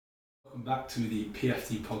Welcome back to the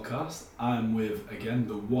PFT podcast. I'm with, again,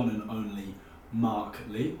 the one and only Mark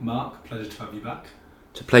Lee. Mark, pleasure to have you back.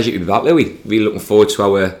 It's a pleasure to be back, Louis. Really looking forward to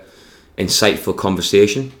our insightful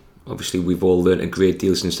conversation. Obviously, we've all learnt a great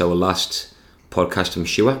deal since our last podcast, I'm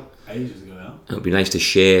sure. Ages ago now. It'll be nice to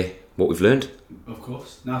share what we've learned. Of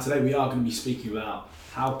course. Now, today we are going to be speaking about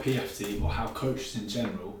how PFT, or how coaches in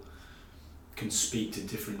general, can speak to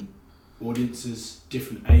different audiences,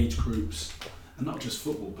 different age groups, and not just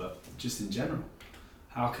football, but just in general.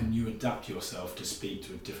 How can you adapt yourself to speak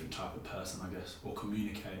to a different type of person, I guess, or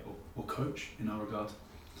communicate, or coach in our regard?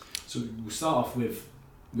 So we'll start off with,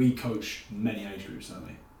 we coach many age groups, don't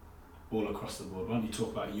we? All across the board. Why don't you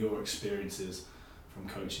talk about your experiences from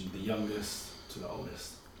coaching the youngest to the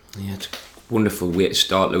oldest? Yeah, it's a wonderful way to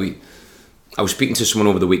start, Louis. I was speaking to someone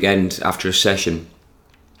over the weekend after a session.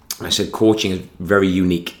 I said coaching is very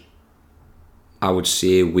unique. I would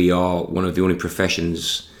say we are one of the only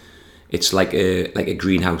professions. It's like a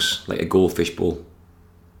greenhouse, like a goldfish bowl.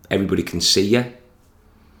 Everybody can see you.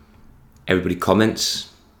 Everybody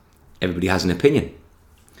comments. Everybody has an opinion.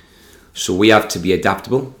 So we have to be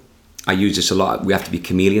adaptable. I use this a lot. We have to be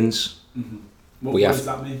chameleons. Mm-hmm. What does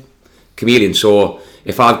that mean? Chameleon. So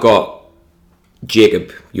if I've got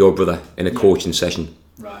Jacob, your brother, in a coaching session,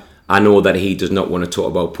 right, I know that he does not want to talk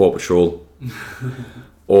about Paw Patrol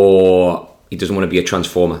or he doesn't want to be a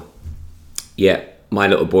transformer. Yeah, my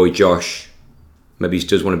little boy Josh, maybe he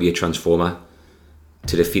does want to be a transformer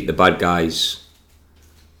to defeat the bad guys,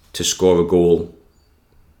 to score a goal,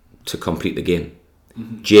 to complete the game.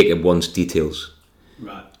 Mm-hmm. Jacob wants details.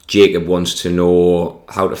 Right. Jacob wants to know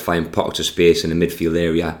how to find pockets of space in the midfield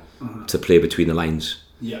area to play between the lines.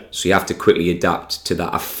 Yeah. So you have to quickly adapt to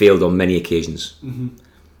that. I've failed on many occasions. Mm-hmm.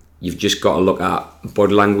 You've just got to look at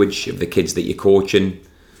body language of the kids that you're coaching,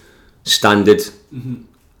 standard,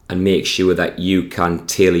 and make sure that you can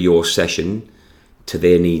tailor your session to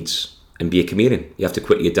their needs and be a chameleon. You have to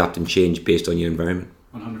quickly adapt and change based on your environment.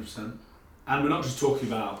 100%. And we're not just talking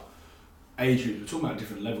about age groups, we're talking about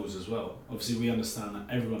different levels as well. Obviously, we understand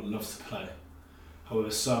that everyone loves to play.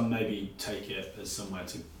 However, some maybe take it as somewhere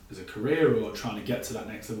as a career, or trying to get to that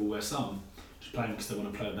next level, where some just playing because they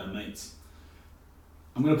want to play with their mates.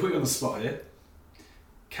 I'm going to put you on the spot here.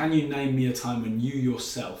 Can you name me a time when you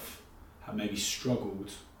yourself have maybe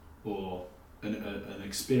struggled, or an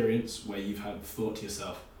experience where you've had thought to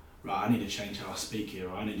yourself, right, I need to change how I speak here,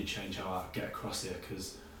 or I need to change how I get across here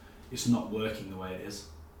because it's not working the way it is?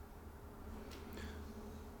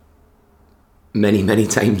 Many, many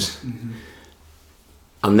times. Mm-hmm.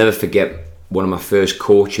 I'll never forget one of my first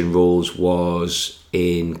coaching roles was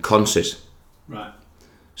in concert. Right.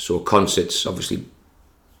 So concerts obviously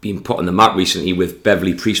been put on the map recently with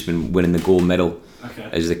Beverly Priestman winning the gold medal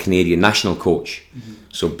as the Canadian national coach. Mm-hmm.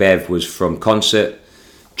 So Bev was from concert.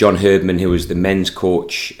 John Herdman, who was the men's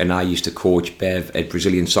coach, and I used to coach Bev at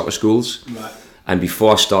Brazilian soccer schools. Right. And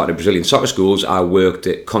before I started at Brazilian soccer schools, I worked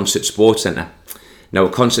at Concert Sports Centre. Now,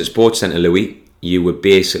 at Concert Sports Centre, Louis, you were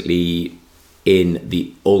basically in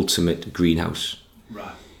the ultimate greenhouse.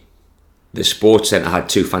 Right. The sports centre had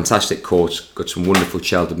two fantastic courts, got some wonderful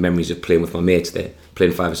childhood memories of playing with my mates there,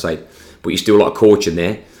 playing five-a-side. But you used to do a lot of coaching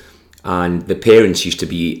there, and the parents used to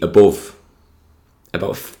be above,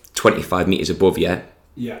 about 25 metres above you,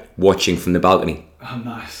 watching from the balcony. Oh,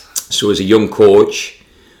 nice. So as a young coach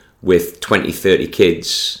with 20, 30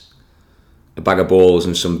 kids, a bag of balls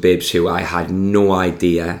and some bibs who I had no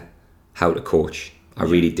idea how to coach. I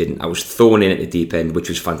really didn't. I was thrown in at the deep end, which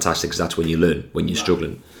was fantastic because that's when you learn, when you're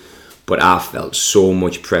struggling. But I felt so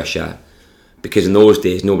much pressure because in those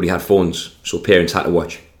days nobody had phones, so parents had to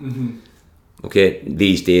watch. Mm-hmm. Okay,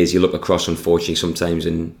 these days you look across, unfortunately, sometimes,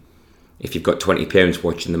 and if you've got 20 parents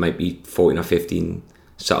watching, there might be 14 or 15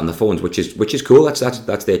 sat on their phones, which is cool.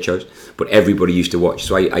 That's their choice. But everybody used to watch,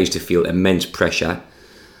 so I used to feel immense pressure,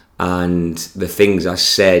 and the things I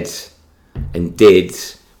said and did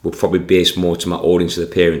were probably based more to my audience of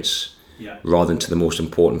the parents rather than to the most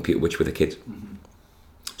important people, which were the kids. Mm-hmm.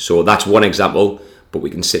 So that's one example, but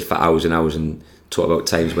we can sit for hours and hours and talk about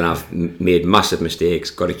times when I've made massive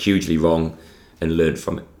mistakes, got it hugely wrong, and learned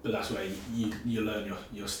from it. But that's where you learn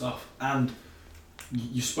your stuff. And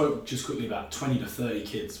you spoke just quickly about 20 to 30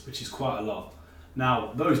 kids, which is quite a lot.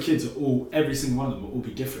 Now, those kids are every single one of them will all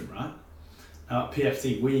be different, right? Now at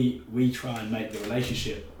PFT, we try and make the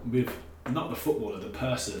relationship with not the footballer, the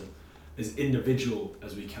person, as individual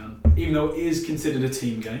as we can. Even though it is considered a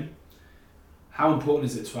team game, how important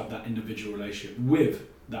is it to have that individual relationship with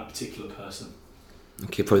that particular person?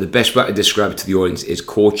 Okay, probably the best way to describe it to the audience is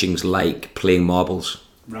coaching's like playing marbles.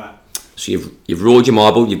 Right. So you've rolled your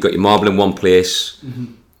marble, you've got your marble in one place,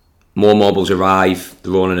 more marbles arrive,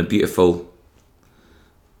 they're all in a beautiful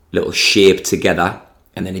little shape together,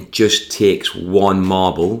 and then it just takes one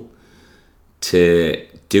marble to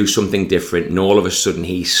do something different, and all of a sudden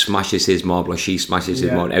he smashes his marble or she smashes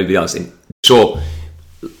his marble, and everybody else. And so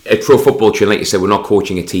at pro football training, like you said, we're not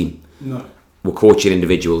coaching a team. No. We're coaching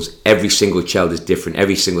individuals. Every single child is different.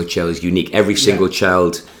 Every single child is unique. Every single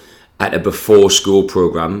child at a before school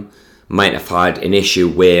program might have had an issue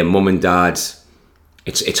where mum and dad,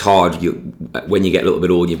 it's hard. When you get a little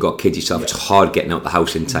bit older, you've got kids yourself, it's hard getting out the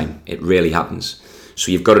house in time. It really happens.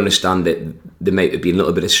 So you've got to understand that there might be a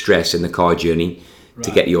little bit of stress in the car journey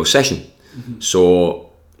to get to your session.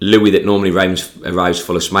 So Louis, that normally arrives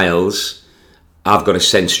full of smiles, I've got to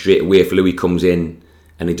sense straight away if Louis comes in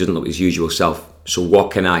and he doesn't look his usual self. So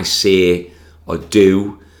what can I say or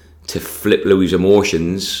do to flip Louis'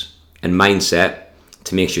 emotions and mindset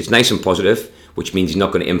to make sure it's nice and positive, which means he's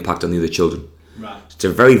not going to impact on the other children. Right. It's a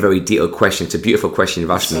very, very detailed question. It's a beautiful question you've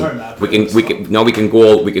asked me. Man, we can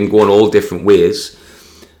go in all different ways.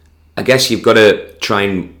 I guess you've got to try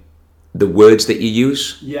and the words that you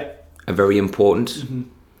use are very important.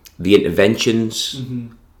 The interventions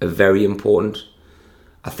are very important.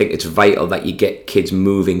 I think it's vital that you get kids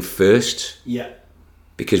moving first.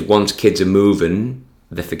 Because once kids are moving,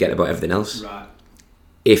 they forget about everything else. Right.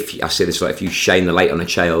 If you shine the light on a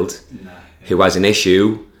child who has an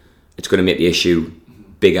issue, it's going to make the issue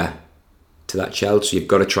bigger to that child. So you've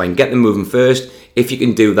got to try and get them moving first. If you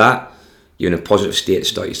can do that, you're in a positive state to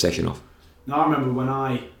start your session off. Now I remember when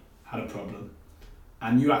I had a problem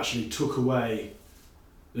and you actually took away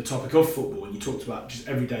the topic of football and you talked about just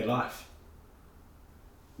everyday life.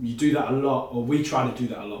 You do that a lot, or we try to do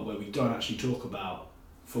that a lot, where we don't actually talk about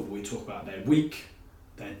football. We talk about their week,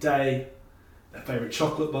 their day, their favourite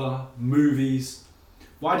chocolate bar, movies.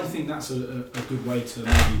 Why do you think that's a good way to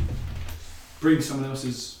maybe bring someone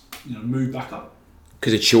else's mood back up?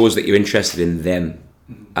 Because it shows that you're interested in them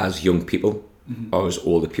as young people or as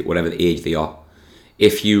older people, whatever the age they are.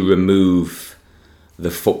 If you remove the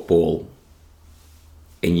football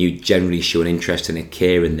and you generally show an interest and a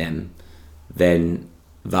care in them, then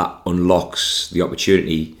that unlocks the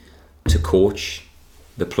opportunity to coach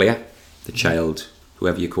the player, the child,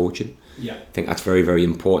 whoever you're coaching. I think that's very, very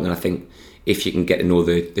important. And I think if you can get to know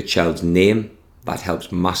the child's name, that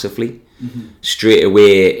helps massively. Straight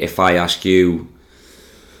away, if I ask you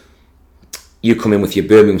come in with your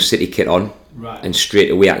Birmingham City kit on, and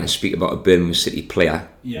straight away I can speak about a Birmingham City player,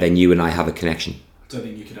 then you and I have a connection. I don't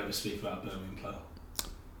think you could ever speak about a Birmingham player.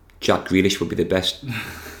 Jack Grealish would be the best.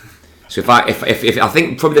 So if I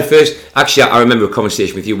think probably the first, actually I remember a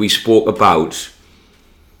conversation with you, we spoke about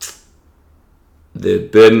the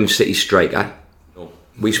Birmingham City striker.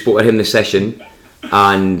 We spoke at him in the session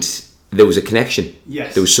and there was a connection.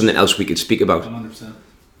 Yes. There was something else we could speak about. 100%.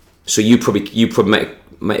 So you probably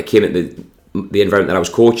might have came at the environment that I was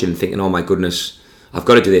coaching thinking, oh my goodness, I've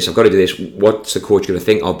got to do this, what's the coach going to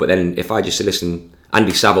think of? But then if I just say, listen,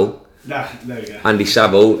 Andy Saville, there we go. Andy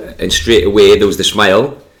Saville, and straight away there was the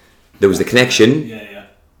smile, there was the connection,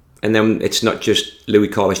 and then it's not just Louis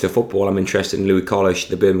Carlish the football, I'm interested in Louis Carlish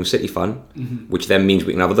the Birmingham City fan, which then means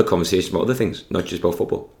we can have other conversations about other things, not just about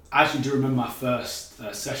football. I actually do remember my first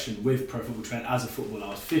session with Pro Football Training as a footballer. I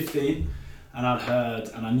was 15 and I'd heard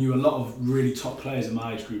and I knew a lot of really top players in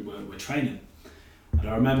my age group were training. And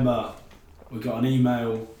I remember we got an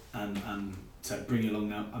email and said, bring it along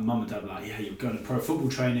now. And mum and dad were like, yeah, you're going to Pro Football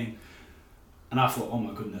Training. And I thought, oh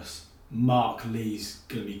my goodness, Mark Lee's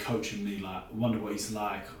going to be coaching me. Like, I wonder what he's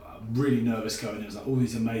like. I'm really nervous going in. There's like all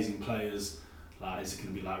these amazing players. Like, is it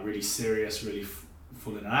going to be like really serious, really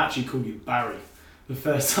full in? And I actually called you Barry the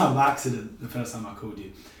first time I called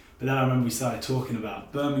you. But then I remember we started talking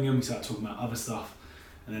about Birmingham, we started talking about other stuff.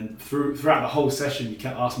 And then throughout the whole session, you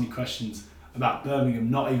kept asking me questions about Birmingham,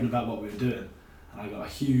 not even about what we were doing. And I got a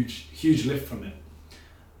huge, huge lift from it.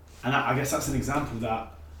 And I guess that's an example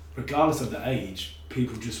that regardless of the age,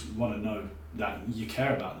 people just want to know that you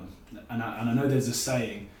care about them. And I know there's a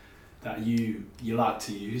saying that you like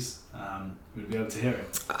to use. We'd be able to hear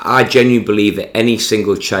it. I genuinely believe that any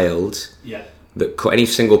single child, any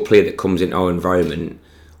single player that comes into our environment,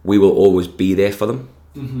 we will always be there for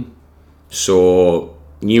them. So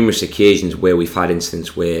numerous occasions where we've had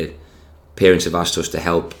incidents where parents have asked us to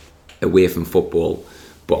help away from football.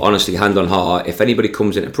 But honestly, hand on heart, if anybody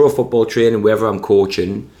comes into pro football training, wherever I'm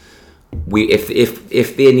coaching,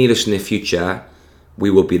 if they need us in the future, we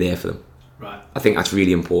will be there for them. Right. I think that's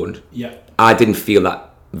really important. Yeah. I didn't feel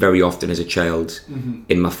that very often as a child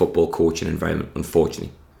in my football coaching environment,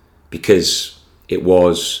 unfortunately, because it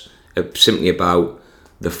was simply about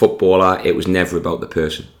the footballer. It was never about the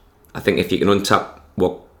person. I think if you can untap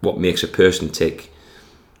what what makes a person tick,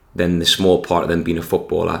 then the small part of them being a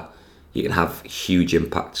footballer, you can have huge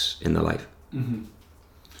impacts in their life. Mm-hmm.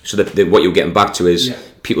 So what you're getting back to is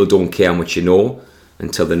people don't care how much you know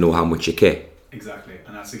until they know how much you care. Exactly,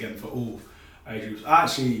 and that's again for all age groups.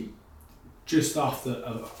 Actually, just after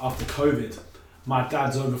COVID, my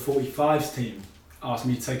dad's over 45s team asked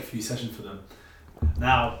me to take a few sessions for them.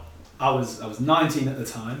 Now, I was 19 at the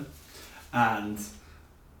time, and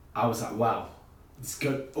I was like, wow, it's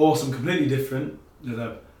good, awesome, completely different. You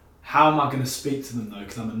know, how am I going to speak to them though?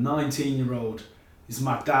 Because I'm a 19-year-old. This is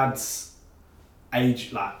my dad's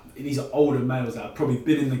age. Like, these are older males that have probably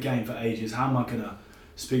been in the game for ages. How am I going to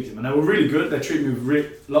speak to them? And they were really good. They treated me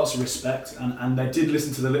with lots of respect, and they did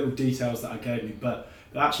listen to the little details that I gave me, but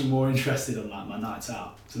they're actually more interested on like my nights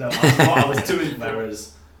out. So they'll ask what I was doing.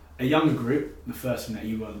 Whereas a younger group, the first thing that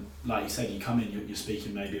you want, like you said, you come in, you're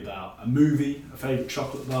speaking maybe about a movie, a favourite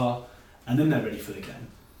chocolate bar, and then they're ready for the game.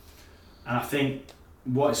 And I think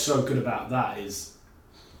what is so good about that is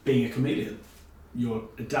being a chameleon. You're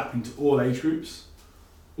adapting to all age groups,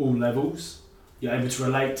 all levels. You're able to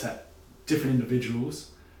relate to different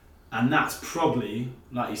individuals, and that's probably,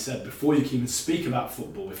 like you said, before you can even speak about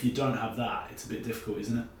football. If you don't have that, it's a bit difficult,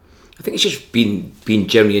 isn't it? I think it's just being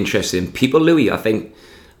generally interested in people, Louis. I think,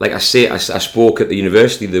 like I say, I spoke at the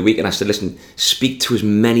university the week, and I said, listen, speak to as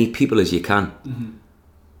many people as you can. Mm-hmm.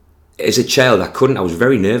 As a child, I couldn't. I was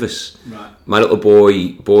very nervous. Right. My little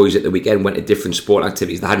boys at the weekend went to different sport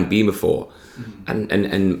activities they hadn't been before.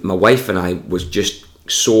 Mm-hmm. And my wife and I was just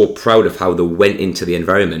so proud of how they went into the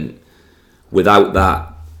environment without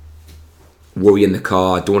that worry in the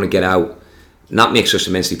car, don't want to get out. And that makes us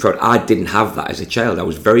immensely proud. I didn't have that as a child. I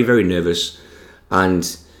was very, very nervous.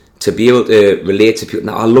 And to be able to relate to people,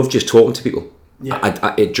 now I love just talking to people.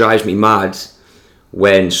 Yeah. It drives me mad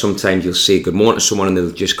when sometimes you'll say good morning to someone and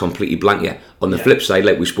they'll just completely blank you. On the flip side,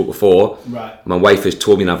 like we spoke before, right. My wife has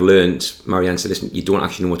told me, and I've learned, Marianne said, listen, you don't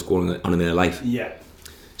actually know what's going on in their life. Yeah.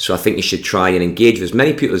 So I think you should try and engage with as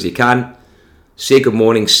many people as you can. Say good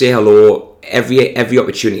morning, say hello. Every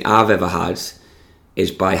opportunity I've ever had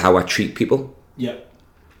is by how I treat people. Yeah.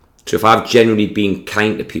 So if I've generally been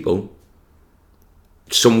kind to people,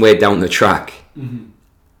 somewhere down the track, mm-hmm.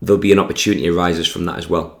 there'll be an opportunity arises from that as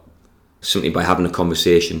well. Simply by having a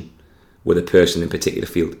conversation with a person in a particular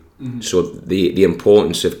field. Mm-hmm. So the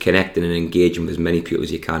importance of connecting and engaging with as many people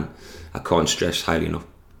as you can, I can't stress highly enough.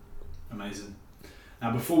 Amazing.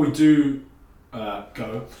 Now before we do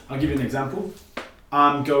go, I'll give you an example.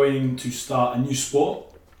 I'm going to start a new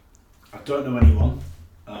sport. I don't know anyone.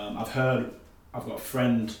 I've got a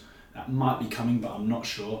friend that might be coming, but I'm not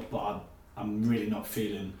sure. But I'm really not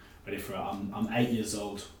feeling ready for it. I'm 8 years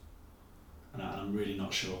old, and I'm really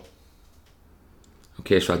not sure.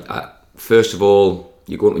 Okay, so first of all,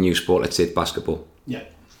 you go into a new sport, let's say it's basketball. Yeah.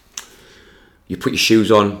 You put your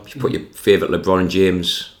shoes on, you put your favourite LeBron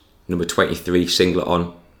James, number 23 singlet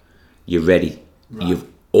on, you're ready. Right. You've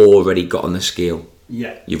already got on the scale.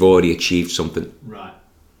 Yeah. You've already achieved something. Right.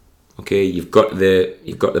 Okay, you've got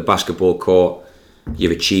the basketball court,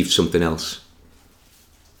 you've achieved something else.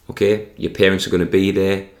 Okay, your parents are going to be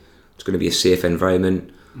there, it's going to be a safe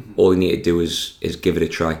environment. Mm-hmm. All you need to do is give it a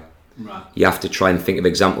try. Right. You have to try and think of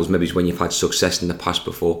examples maybe when you've had success in the past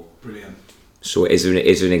before. Brilliant. So is there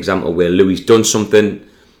an example where Louis done something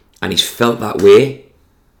and he's felt that way,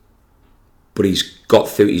 but he's got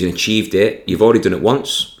through it, he's achieved it. You've already done it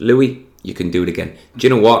once, Louis, you can do it again. Do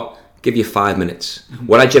you know what? Give you 5 minutes. Mm-hmm.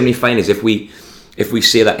 What I generally find is if we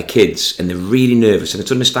say that to kids and they're really nervous, and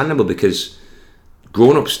it's understandable because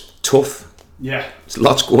growing up's tough. Yeah. There's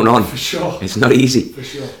lots going on. For sure. It's not easy. For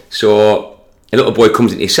sure. So a little boy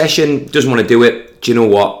comes into a session, doesn't want to do it. Do you know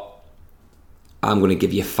what? I'm going to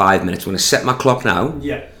give you 5 minutes. I'm going to set my clock now.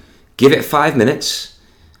 Yeah. Give it 5 minutes.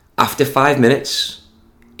 After 5 minutes,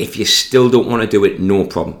 if you still don't want to do it, no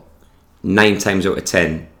problem. 9 times out of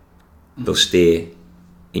 10, they'll stay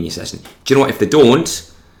in your session. Do you know what? If they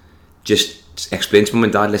don't, just explain to mum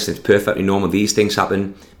and dad, listen, it's perfectly normal. These things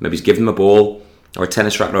happen. Maybe give them a ball or a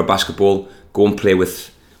tennis racket or a basketball. Go and play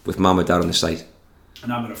with mum or dad on the side.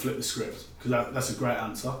 And I'm going to flip the script because that's a great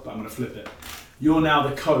answer, but I'm going to flip it. You're now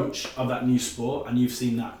the coach of that new sport and you've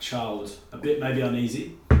seen that child a bit maybe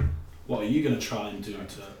uneasy. What are you going to try and do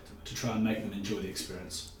to try and make them enjoy the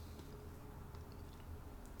experience?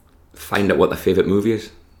 Find out what their favourite movie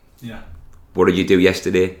is. Yeah. What did you do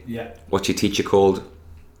yesterday? Yeah. What's your teacher called?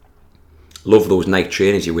 Love those Nike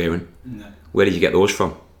trainers you're wearing. No. Where did you get those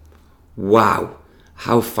from? Wow.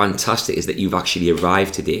 How fantastic is that you've actually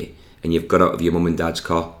arrived today and you've got out of your mum and dad's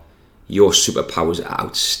car. Your superpowers are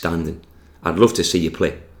outstanding. I'd love to see you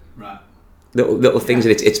play. Right. Little things,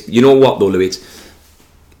 and it's you know what though, Louis,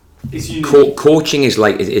 It's unique. Coaching is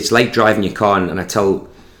like, it's like driving your car, and I tell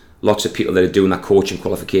lots of people that are doing that coaching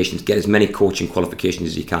qualifications, get as many coaching qualifications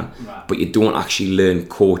as you can, Right. but you don't actually learn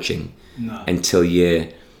coaching until you're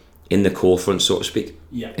in the cold front, so to speak.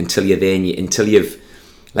 Yeah. Until you're there, and until you've,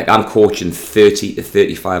 like, I'm coaching 30 to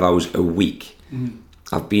 35 hours a week. Mm-hmm.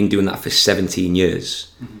 I've been doing that for 17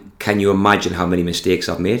 years. Mm-hmm. Can you imagine how many mistakes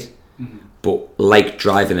I've made? Mm-hmm. But like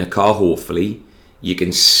driving a car, hopefully, you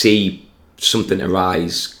can see something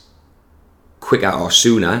arise quicker or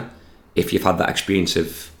sooner if you've had that experience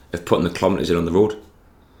of putting the kilometres in on the road.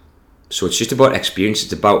 So it's just about experience.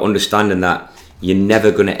 It's about understanding that you're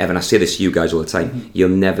never going to ever, and I say this to you guys all the time, Mm-hmm. you'll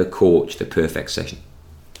never coach the perfect session.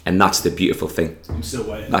 And that's the beautiful thing. I'm still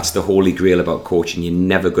waiting. That's the holy grail about coaching. You're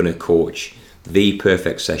never going to coach the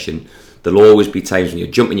perfect session. There'll always be times when you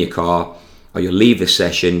jump in your car or you'll leave the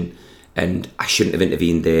session and I shouldn't have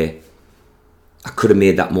intervened there. I could have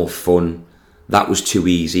made that more fun. That was too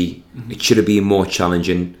easy. Mm-hmm. It should have been more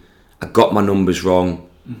challenging. I got my numbers wrong.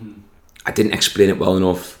 Mm-hmm. I didn't explain it well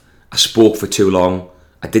enough. I spoke for too long.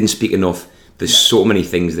 I didn't speak enough. There's so many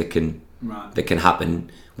things that can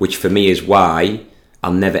happen, which for me is why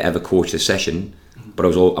I'll never ever coach a session, but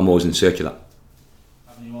I'm always in search of that.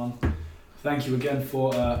 Thank you again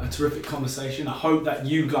for a terrific conversation. I hope that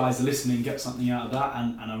you guys listening get something out of that,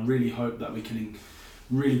 and I really hope that we can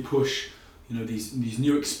really push, these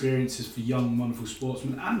new experiences for young, wonderful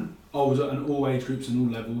sportsmen and older and all age groups and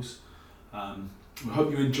all levels. We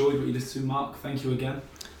hope you enjoyed what you listened to, Mark. Thank you again.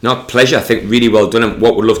 No, pleasure. I think really well done. And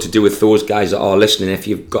what we'd love to do with those guys that are listening, if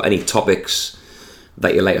you've got any topics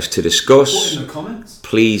that you'd like us to discuss, put in the comments.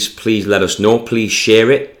 Please let us know. Please share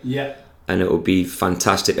it. Yeah. And it would be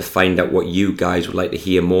fantastic to find out what you guys would like to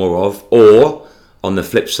hear more of. Or, on the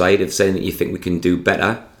flip side, if there's anything you think we can do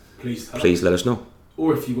better, please let us know.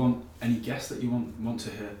 Or if you want any guests that you want to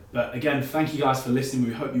hear. But again, thank you guys for listening.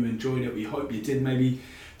 We hope you enjoyed it. We hope you did maybe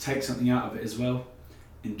take something out of it as well.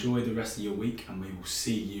 Enjoy the rest of your week, and we will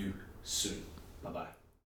see you soon. Bye-bye.